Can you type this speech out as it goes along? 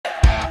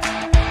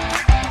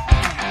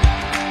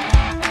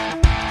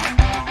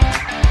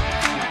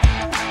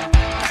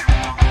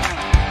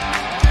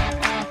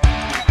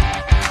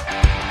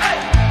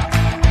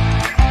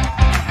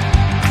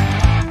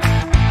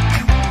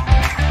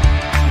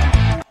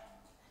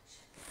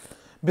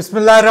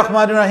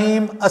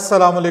बिस्मिल्लाहिर्रहमानिर्रहीम।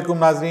 अस्सलाम वालेकुम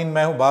नाजरीन,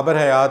 मैं हूं बाबर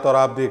हयात और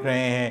आप देख रहे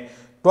हैं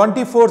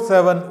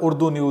 24/7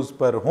 उर्दू न्यूज़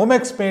पर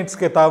होमेक्स पेंट्स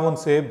के ताउन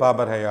से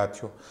बाबर हयात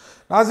शो।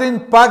 नाजरीन,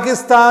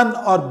 पाकिस्तान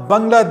और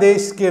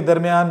बांग्लादेश के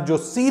दरमियान जो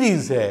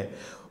सीरीज़ है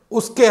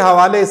उसके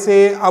हवाले से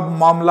अब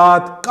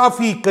मामलात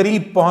काफ़ी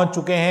करीब पहुंच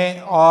चुके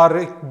हैं और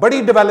एक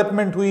बड़ी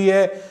डेवलपमेंट हुई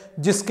है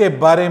जिसके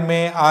बारे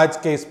में आज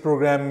के इस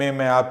प्रोग्राम में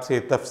मैं आपसे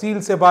तफसील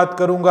से बात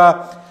करूंगा।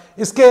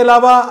 इसके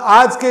अलावा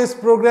आज के इस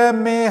प्रोग्राम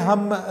में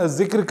हम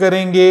जिक्र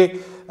करेंगे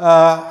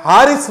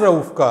हारिस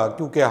रऊफ का,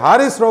 क्योंकि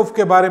हारिस रऊफ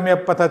के बारे में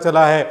अब पता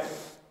चला है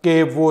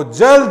कि वो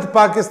जल्द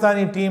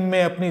पाकिस्तानी टीम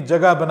में अपनी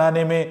जगह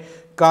बनाने में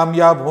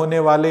कामयाब होने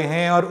वाले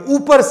हैं और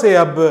ऊपर से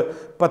अब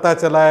पता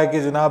चला है कि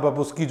जनाब अब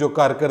उसकी जो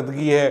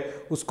कारकर्दगी है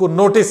उसको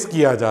नोटिस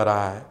किया जा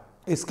रहा है।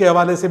 इसके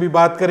हवाले से भी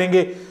बात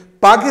करेंगे।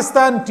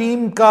 पाकिस्तान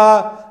टीम का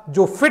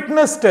जो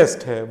फिटनेस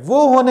टेस्ट है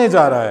वो होने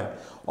जा रहा है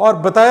और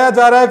बताया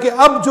जा रहा है कि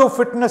अब जो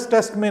फिटनेस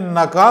टेस्ट में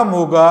नाकाम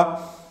होगा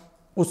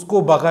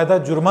उसको बाकायदा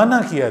जुर्माना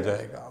किया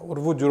जाएगा और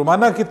वो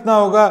जुर्माना कितना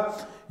होगा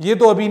ये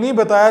तो अभी नहीं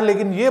बताया,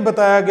 लेकिन ये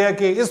बताया गया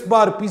कि इस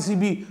बार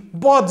पीसीबी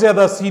बहुत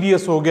ज्यादा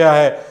सीरियस हो गया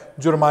है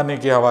जुर्माने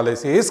के हवाले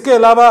से। इसके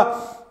अलावा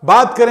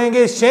बात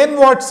करेंगे, शेन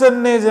वॉटसन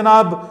ने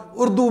जनाब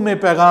उर्दू में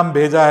पैगाम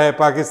भेजा है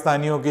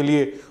पाकिस्तानियों के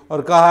लिए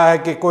और कहा है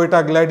कि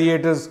कोयटा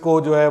ग्लैडिएटर्स को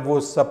जो है वो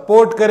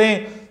सपोर्ट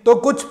करें, तो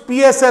कुछ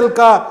पीएसएल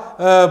का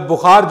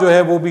बुखार जो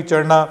है वो भी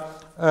चढ़ना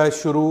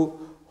शुरू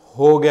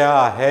हो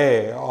गया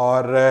है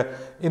और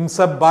इन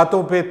सब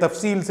बातों पे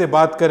तफसील से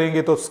बात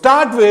करेंगे। तो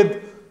start with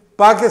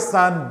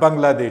Pakistan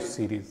Bangladesh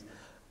series.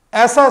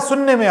 ऐसा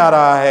सुनने में आ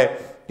रहा है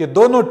कि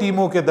दोनों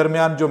टीमों के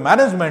दरमियान जो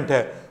मैनेजमेंट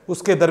है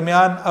उसके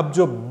दरमियान अब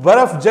जो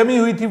बर्फ जमी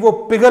हुई थी वो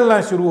पिघलना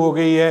शुरू हो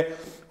गई है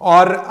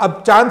और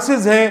अब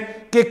चांसेस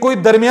हैं कि कोई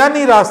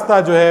दरमियानी रास्ता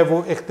जो है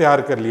वो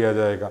इख्तियार कर लिया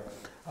जाएगा।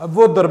 अब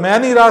वो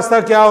दरमियानी रास्ता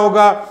क्या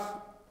होगा,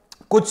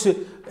 कुछ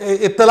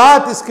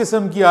इत्तलात इस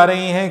किस्म की आ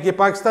रही हैं कि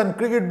पाकिस्तान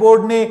क्रिकेट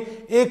बोर्ड ने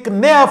एक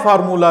नया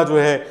फार्मूला जो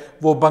है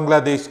वो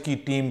बांग्लादेश की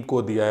टीम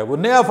को दिया है। वो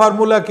नया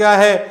फार्मूला क्या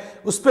है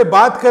उस पर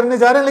बात करने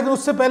जा रहे हैं, लेकिन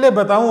उससे पहले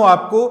बताऊं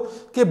आपको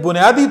कि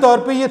बुनियादी तौर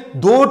पे ये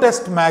 2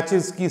 टेस्ट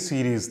मैचेस की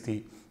सीरीज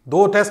थी,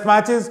 2 टेस्ट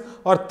मैचेस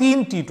और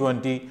 3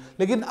 T20।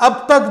 लेकिन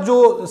अब तक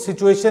जो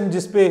सिचुएशन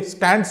जिस पे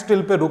स्टैंड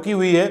स्टिल पे रुकी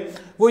हुई है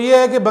वो ये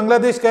है कि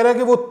बांग्लादेश कह रहा है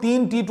कि वो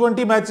 3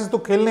 T20 मैचेस तो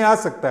खेलने आ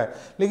सकता है,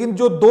 लेकिन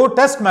जो 2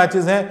 टेस्ट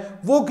मैचेस हैं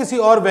वो किसी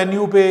और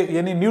वेन्यू पे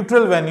यानी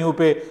न्यूट्रल वेन्यू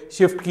पे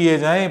शिफ्ट किए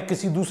जाएं,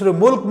 किसी दूसरे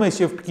मुल्क में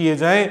शिफ्ट किए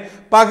जाएं।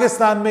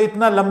 पाकिस्तान में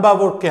इतना लंबा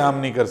वो क़याम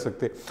नहीं कर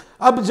सकते।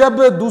 अब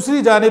जब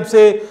दूसरी जानिब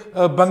से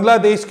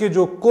बांग्लादेश के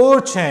जो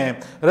कोच हैं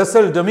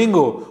रसल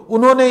डोमिंगो,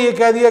 उन्होंने ये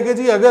कह दिया कि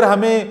जी अगर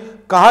हमें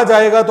कहा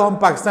जाएगा तो हम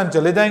पाकिस्तान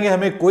चले जाएंगे,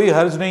 हमें कोई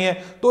हर्ज नहीं है,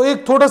 तो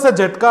एक थोड़ा सा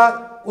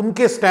झटका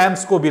उनके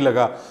स्टैंड्स को भी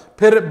लगा,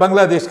 फिर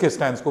बांग्लादेश के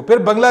स्टैंड्स को। फिर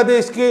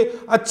बांग्लादेश के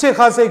अच्छे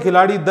खासे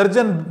खिलाड़ी,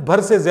 दर्जन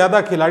भर से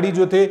ज्यादा खिलाड़ी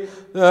जो थे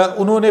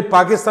उन्होंने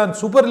पाकिस्तान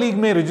सुपर लीग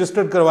में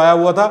रजिस्टर्ड करवाया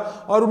हुआ था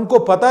और उनको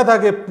पता था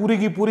कि पूरी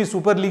की पूरी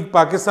सुपर लीग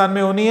पाकिस्तान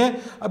में होनी है।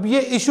 अब ये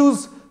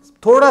इश्यूज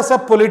थोड़ा सा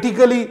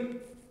पॉलिटिकली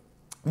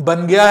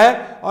बन गया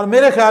है और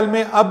मेरे ख्याल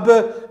में अब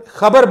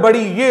खबर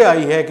बड़ी ये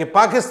आई है कि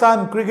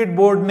पाकिस्तान क्रिकेट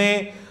बोर्ड ने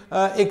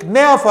एक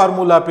नया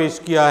फार्मूला पेश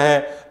किया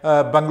है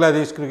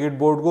बांग्लादेश क्रिकेट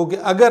बोर्ड को कि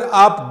अगर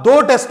आप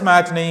 2 टेस्ट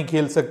मैच नहीं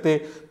खेल सकते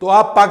तो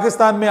आप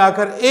पाकिस्तान में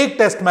आकर 1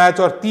 टेस्ट मैच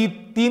और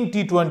 3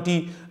 T20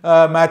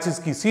 मैचेस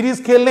की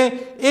सीरीज खेल लें।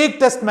 1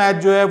 टेस्ट मैच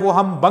जो है वो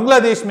हम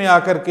बांग्लादेश में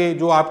आकर के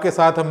जो आपके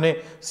साथ हमने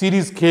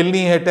सीरीज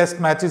खेलनी है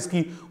टेस्ट मैचेस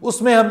की,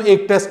 उसमें हम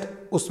 1 टेस्ट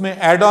उसमें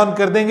ऐड ऑन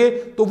कर देंगे,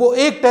 तो वो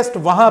 1 टेस्ट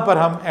वहां पर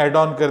हम ऐड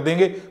ऑन कर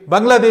देंगे।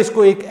 बांग्लादेश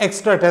को एक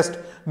एक्स्ट्रा टेस्ट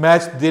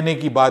मैच देने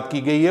की बात की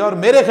गई है और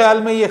मेरे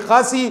ख्याल में ये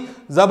खासी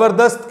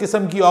जबरदस्त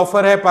किस्म की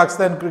ऑफर है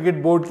पाकिस्तान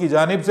क्रिकेट बोर्ड की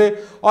जानिब से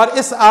और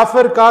इस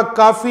ऑफर का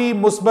काफी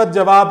मुस्बत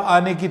जवाब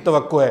आने की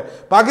तवक्को है।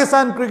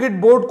 पाकिस्तान क्रिकेट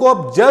बोर्ड को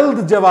अब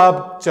जल्द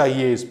जवाब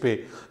चाहिए इस पे।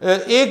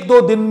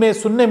 1-2 दिन में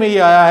सुनने में ये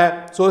आया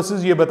है,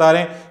 सोर्सेज ये बता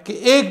रहे हैं कि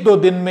 1-2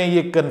 दिन में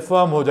ये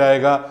कंफर्म हो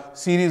जाएगा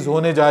सीरीज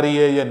होने जा रही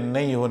है या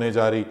नहीं होने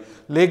जा रही।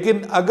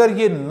 लेकिन अगर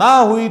ये ना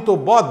हुई तो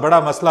बहुत बड़ा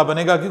मसला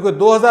बनेगा, क्योंकि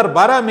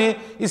 2012 में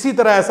इसी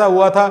तरह ऐसा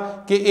हुआ था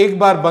कि एक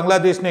बार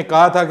बांग्लादेश ने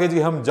कहा था कि जी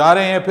हम जा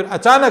रहे हैं, फिर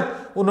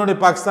अचानक उन्होंने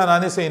पाकिस्तान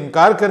आने से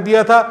इनकार कर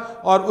दिया था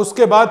और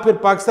उसके बाद फिर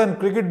पाकिस्तान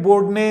क्रिकेट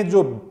बोर्ड ने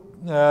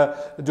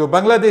जो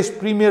बांग्लादेश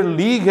प्रीमियर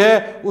लीग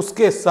है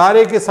उसके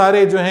सारे के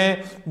सारे जो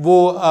हैं वो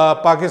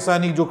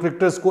पाकिस्तानी जो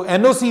क्रिकेटर्स को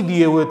एनओसी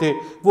दिए हुए थे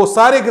वो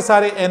सारे के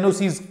सारे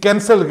एनओसीज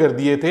कैंसिल कर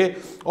दिए थे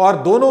और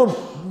दोनों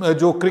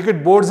जो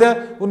क्रिकेट बोर्ड्स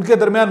हैं उनके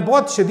दरमियान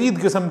बहुत शदीद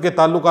किस्म के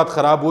ताल्लुकात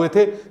खराब हुए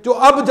थे, जो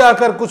अब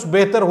जाकर कुछ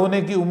बेहतर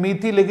होने की उम्मीद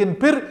थी, लेकिन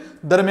फिर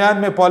दरमियान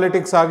में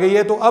पॉलिटिक्स आ गई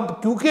है। तो अब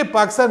क्योंकि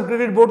पाकिस्तान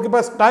क्रिकेट बोर्ड के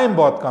पास टाइम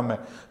बहुत कम है,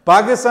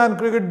 पाकिस्तान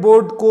क्रिकेट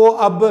बोर्ड को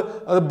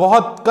अब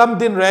बहुत कम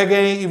दिन रह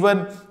गए हैं,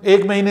 इवन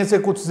 1 महीने से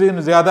कुछ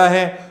दिन ज्यादा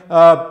हैं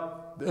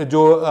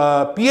जो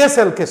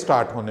पीएसएल के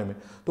स्टार्ट होने में।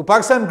 तो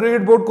पाकिस्तान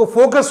क्रिकेट बोर्ड को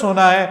फोकस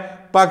होना है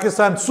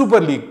पाकिस्तान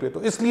सुपर लीग पे।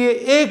 तो इसलिए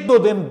एक दो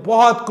दिन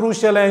बहुत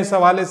क्रूशियल है इस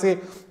हवाले से,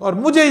 और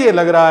मुझे ये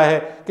लग रहा है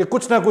कि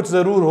कुछ ना कुछ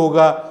ज़रूर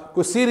होगा,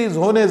 कुछ सीरीज़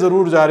होने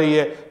ज़रूर जा रही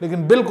है,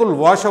 लेकिन बिल्कुल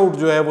वॉश आउट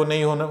जो है वो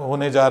नहीं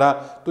होने जा रहा।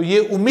 तो ये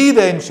उम्मीद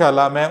है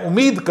इंशाल्लाह, मैं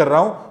उम्मीद कर रहा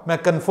हूँ, मैं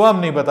कंफर्म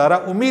नहीं बता रहा,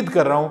 उम्मीद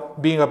कर रहा हूँ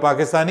बीइंग अ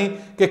पाकिस्तानी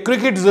कि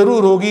क्रिकेट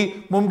ज़रूर होगी।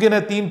 मुमकिन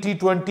है 3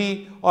 T20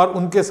 और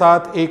उनके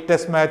साथ एक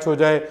टेस्ट मैच हो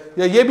जाए,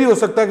 या ये भी हो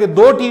सकता है कि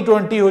 2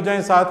 T20 हो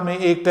जाए साथ में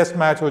एक टेस्ट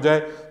मैच हो जाए,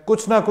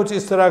 कुछ ना कुछ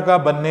इस तरह का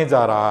बनने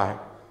जा रहा है।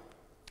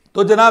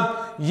 तो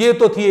जनाब ये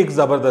तो थी एक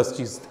ज़बरदस्त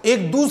चीज़।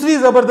 एक दूसरी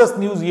ज़बरदस्त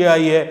न्यूज़ ये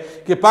आई है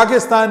कि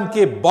पाकिस्तान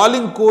के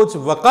बॉलिंग कोच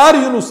वकार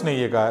यूनुस ने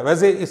ये कहा है।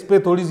 वैसे इस पे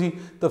थोड़ी सी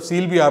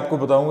तफसील भी आपको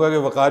बताऊंगा कि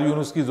वकार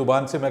यूनुस की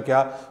ज़ुबान से मैं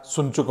क्या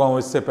सुन चुका हूँ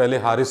इससे पहले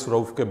हारिस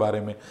रऊफ के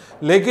बारे में।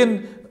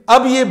 लेकिन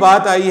अब ये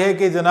बात आई है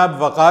कि जनाब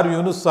वकार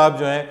यूनुस साहब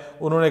जो हैं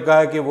उन्होंने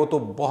कहा कि वो तो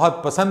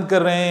बहुत पसंद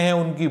कर रहे हैं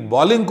उनकी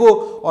बॉलिंग को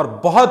और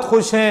बहुत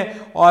खुश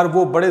हैं और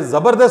वो बड़े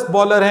ज़बरदस्त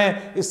बॉलर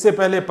हैं। इससे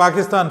पहले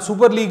पाकिस्तान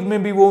सुपर लीग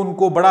में भी वो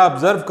उनको बड़ा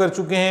ऑब्जर्व कर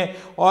चुके हैं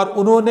और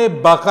उन्होंने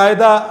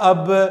बाकायदा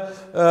अब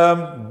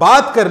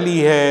बात कर ली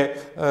है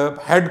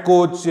हेड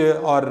कोच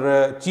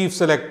और चीफ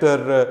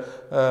सेलेक्टर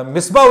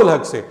मिसबा उल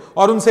हक से,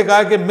 और उनसे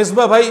कहा कि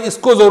मिसबा भाई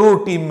इसको ज़रूर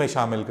टीम में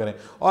शामिल करें,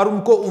 और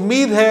उनको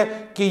उम्मीद है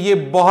कि ये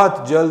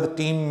बहुत जल्द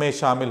टीम में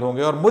शामिल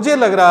होंगे। और मुझे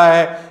लग रहा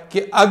है कि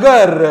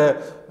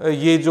अगर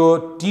ये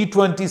जो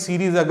T20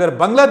 सीरीज़ अगर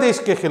बांग्लादेश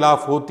के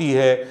खिलाफ होती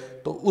है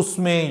तो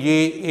उसमें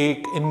ये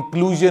एक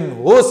इंक्लूजन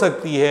हो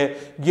सकती है,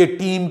 ये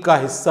टीम का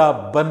हिस्सा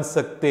बन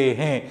सकते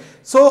हैं।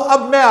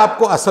 अब मैं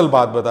आपको असल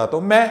बात बताता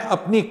हूं, मैं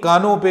अपनी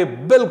कानों पे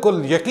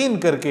बिल्कुल यकीन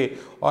करके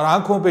और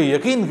आंखों पे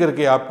यकीन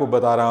करके आपको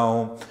बता रहा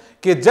हूं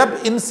कि जब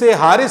इनसे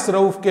हारिस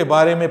रऊफ के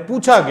बारे में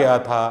पूछा गया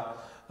था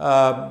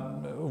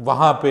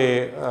वहां पे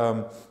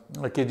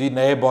कि जी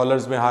नए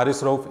बॉलर्स में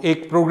हारिस रऊफ,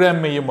 एक प्रोग्राम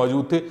में ये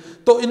मौजूद थे,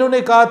 तो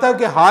इन्होंने कहा था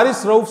कि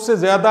हारिस रऊफ से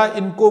ज़्यादा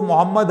इनको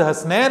मोहम्मद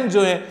हसनैन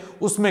जो है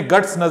उसमें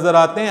गट्स नज़र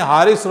आते हैं,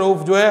 हारिस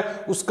रऊफ जो है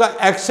उसका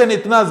एक्शन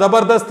इतना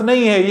ज़बरदस्त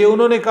नहीं है, ये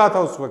उन्होंने कहा था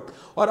उस वक्त।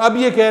 और अब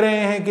ये कह रहे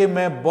हैं कि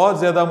मैं बहुत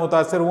ज़्यादा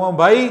मुतासिर हुआ हूँ।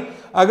 भाई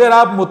अगर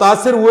आप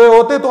मुतासिर हुए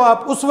होते तो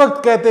आप उस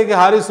वक्त कहते कि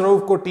हारिस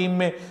रऊफ को टीम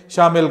में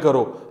शामिल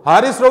करो।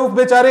 हारिस रऊफ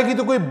बेचारे की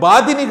तो कोई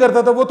बात ही नहीं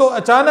करता था, वो तो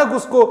अचानक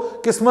उसको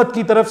किस्मत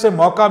की तरफ से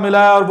मौका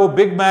मिला है और वो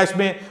बिग मैच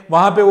में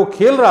वहां पे वो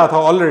खेल रहा था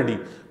ऑलरेडी।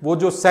 वो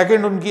जो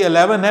सेकंड उनकी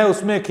 11 है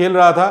उसमें खेल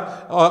रहा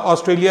था,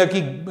 ऑस्ट्रेलिया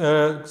की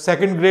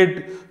सेकंड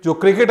ग्रेड जो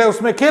क्रिकेट है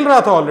उसमें खेल रहा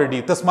था ऑलरेडी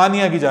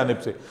तस्मानिया की जानिब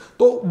से।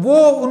 तो वो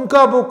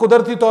उनका वो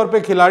कुदरती तौर पे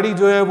खिलाड़ी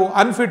जो है वो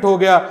अनफिट हो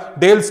गया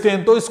डेल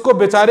स्टेन, तो इसको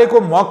बेचारे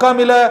को मौका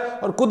मिला है।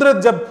 और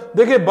कुदरत जब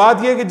देखिए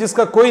बात यह कि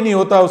जिसका कोई नहीं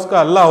होता उसका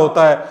अल्लाह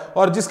होता है,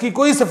 और जिसकी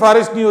कोई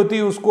सिफारिश नहीं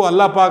होती उसको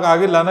अल्लाह पाक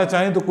आगे लाना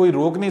चाहें तो कोई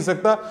रोक नहीं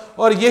सकता।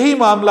 और यही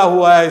मामला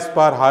हुआ है इस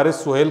बार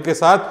हारिस सोहेल के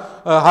साथ,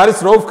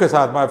 हारिस रऊफ के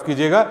साथ, माफ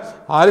कीजिएगा,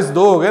 हारिस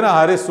दो हो गए ना,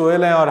 हारिस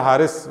सोहेल हैं और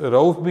हारिस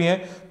रऊफ भी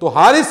हैं। तो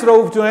हारिस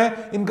रऊफ जो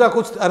हैं इनका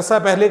कुछ अरसा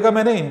पहले का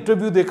मैंने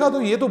इंटरव्यू देखा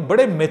तो ये तो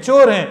बड़े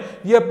मैच्योर हैं,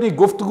 ये अपनी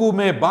गुफ्तगू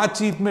में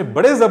बातचीत में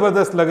बड़े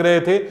ज़बरदस्त लग रहे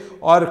थे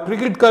और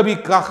क्रिकेट का भी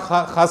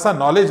खासा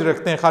नॉलेज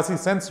रखते हैं, खासी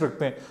सेंस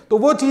रखते हैं। तो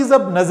वो चीज़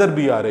अब नज़र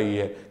भी आ रही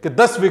है कि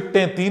 10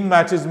 विकेटें 3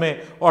 मैचेस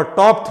में और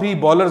टॉप 3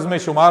 बॉलर्स में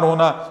शुमार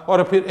होना,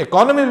 और फिर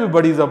इकॉनमी भी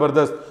बड़ी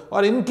ज़बरदस्त।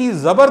 और इनकी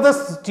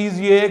ज़बरदस्त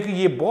चीज़ ये है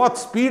कि ये बहुत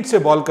स्पीड से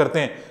बॉल करते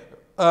हैं,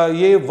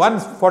 ये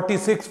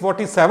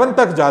 146-47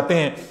 तक जाते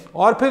हैं,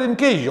 और फिर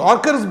इनके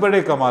यॉर्कर्स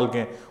बड़े कमाल के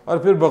हैं। और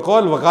फिर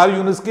बकौल वकार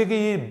यूनुस के कि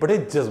ये बड़े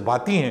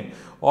जज्बाती हैं,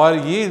 और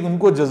ये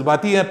उनको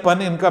जज्बाती है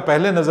पन इनका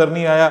पहले नज़र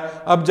नहीं आया।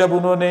 अब जब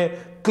उन्होंने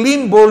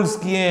क्लीन बोल्ड्स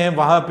किए हैं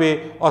वहां पे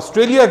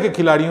ऑस्ट्रेलिया के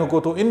खिलाड़ियों को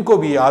तो इनको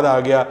भी याद आ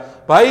गया,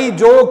 भाई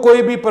जो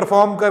कोई भी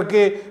परफॉर्म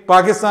करके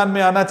पाकिस्तान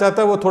में आना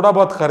चाहता है वो थोड़ा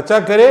बहुत खर्चा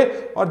करे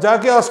और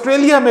जाके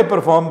ऑस्ट्रेलिया में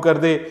परफॉर्म कर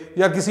दे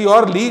या किसी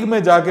और लीग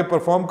में जाके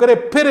परफॉर्म करे,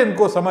 फिर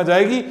इनको समझ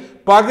आएगी।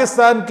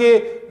 पाकिस्तान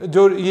के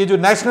ये जो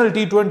नेशनल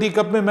T20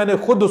 कप में मैंने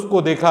खुद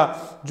उसको देखा,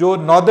 जो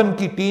नॉर्दर्न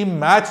की टीम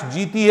मैच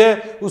जीती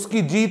है,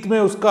 उसकी जीत में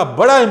उसका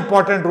बड़ा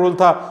इंपॉर्टेंट रोल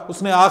था,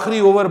 उसने आखिरी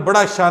ओवर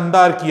बड़ा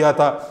शानदार किया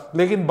था।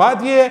 लेकिन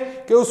बात यह है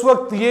कि उस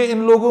वक्त ये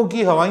इन लोगों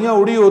की हवाइयां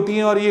उड़ी होती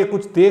हैं और ये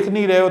कुछ देख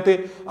नहीं रहे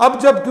होते। अब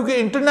जब क्योंकि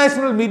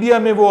इंटरनेशनल मीडिया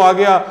में वो आ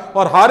गया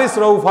और हारिस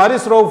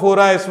रऊफ हो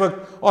रहा है इस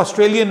वक्त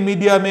ऑस्ट्रेलियन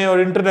मीडिया में और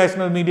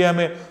इंटरनेशनल मीडिया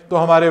में, तो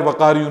हमारे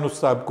वकार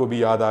यूनुस साहब को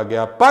भी याद आ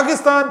गया।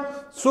 पाकिस्तान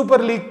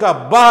सुपर लीग का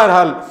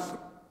बहरहाल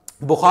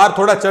बुखार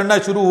थोड़ा चढ़ना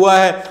शुरू हुआ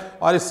है,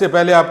 और इससे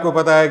पहले आपको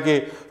पता है कि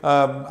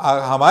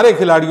हमारे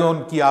खिलाड़ियों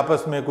की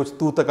आपस में कुछ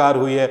तू तकार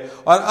हुई है।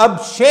 और अब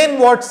शेन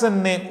वॉटसन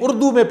ने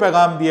उर्दू में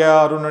पैगाम दिया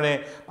और उन्होंने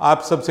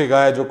आप सबसे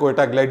कहा है जो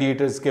कोयटा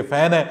ग्लैडिएटर्स के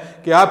फैन हैं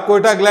कि आप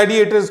कोयटा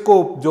ग्लैडिएटर्स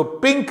को, जो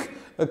पिंक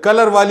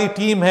कलर वाली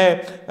टीम है,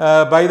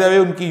 बाय द वे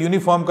उनकी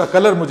यूनिफॉर्म का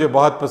कलर मुझे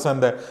बहुत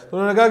पसंद है, तो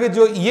उन्होंने कहा कि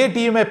जो ये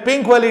टीम है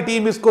पिंक वाली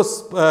टीम, इसको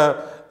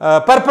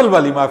पर्पल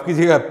वाली, माफ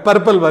कीजिएगा,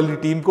 पर्पल वाली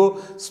टीम को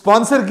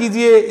स्पॉन्सर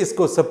कीजिए,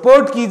 इसको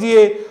सपोर्ट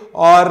कीजिए।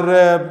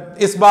 और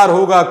इस बार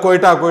होगा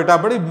कोयटा।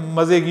 बड़ी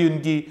मज़े की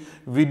उनकी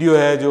वीडियो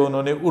है जो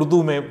उन्होंने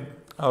उर्दू में,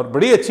 और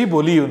बड़ी अच्छी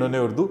बोली उन्होंने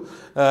उर्दू,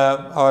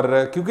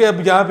 और क्योंकि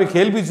अब यहाँ पे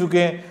खेल भी चुके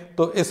हैं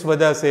तो इस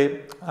वजह से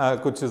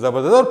कुछ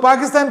ज़बरदस्त। और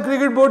पाकिस्तान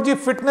क्रिकेट बोर्ड जी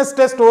फिटनेस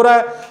टेस्ट हो रहा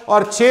है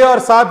और 6 और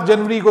 7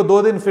 जनवरी को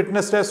 2 दिन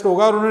फिटनेस टेस्ट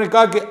होगा और उन्होंने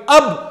कहा कि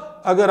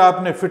अब अगर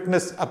आपने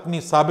फिटनेस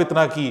अपनी साबित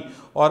ना की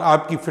और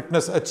आपकी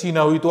फिटनेस अच्छी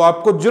ना हुई तो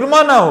आपको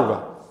जुर्माना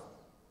होगा।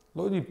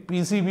 लो जी,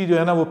 पीसीबी जो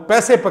है ना वो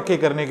पैसे पक्के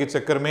करने के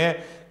चक्कर में है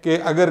कि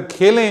अगर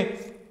खेलें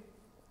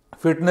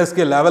फिटनेस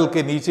के लेवल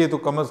के नीचे तो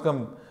कम से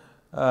कम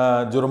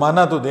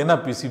जुर्माना तो देना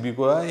पीसीबी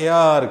को।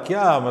 यार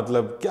क्या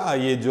मतलब, क्या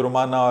ये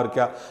जुर्माना और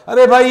क्या,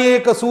 अरे भाई ये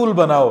एक असूल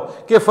बनाओ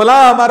कि फला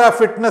हमारा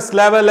फिटनेस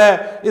लेवल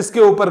है, इसके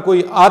ऊपर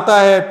कोई आता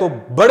है तो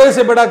बड़े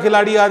से बड़ा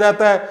खिलाड़ी आ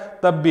जाता है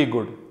तब भी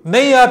गुड,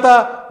 नहीं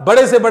आता,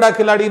 बड़े से बड़ा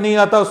खिलाड़ी नहीं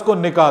आता, उसको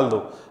निकाल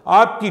दो।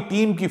 आपकी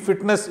टीम की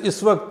फिटनेस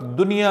इस वक्त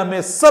दुनिया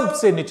में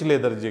सबसे निचले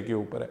दर्जे के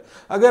ऊपर है।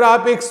 अगर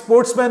आप एक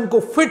स्पोर्ट्समैन को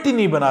फिट ही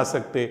नहीं बना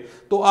सकते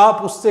तो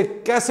आप उससे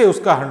कैसे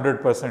उसका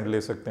 100%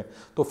 ले सकते हैं।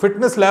 तो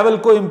फिटनेस लेवल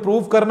को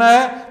इंप्रूव करना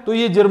है तो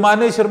ये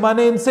जुर्माने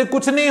शर्माने इनसे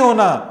कुछ नहीं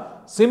होना।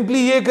 सिंपली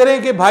ये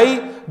करें कि भाई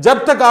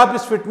जब तक आप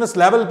इस फिटनेस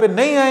लेवल पे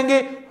नहीं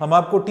आएंगे हम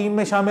आपको टीम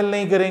में शामिल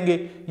नहीं करेंगे।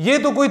 ये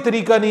तो कोई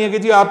तरीका नहीं है कि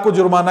जी आपको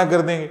जुर्माना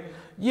कर देंगे।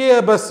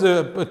 ये बस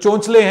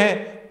चोंचले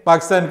हैं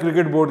पाकिस्तान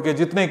क्रिकेट बोर्ड के,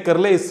 जितने कर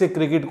ले इससे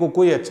क्रिकेट को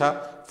कोई अच्छा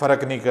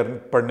फर्क नहीं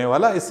पड़ने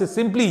वाला। इससे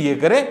सिंपली ये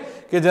करें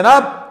कि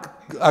जनाब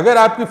अगर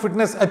आपकी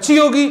फिटनेस अच्छी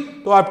होगी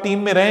तो आप टीम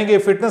में रहेंगे,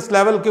 फिटनेस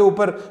लेवल के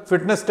ऊपर,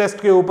 फिटनेस टेस्ट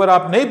के ऊपर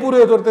आप नहीं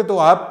पूरे उतरते तो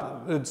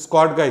आप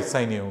स्क्वाड का हिस्सा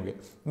ही नहीं होंगे।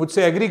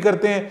 मुझसे एग्री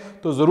करते हैं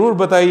तो जरूर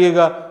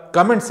बताइएगा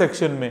कमेंट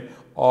सेक्शन में।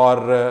 और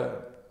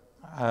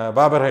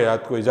बाबर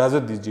हयात को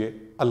इजाजत दीजिए।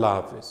 अल्लाह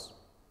हाफिज।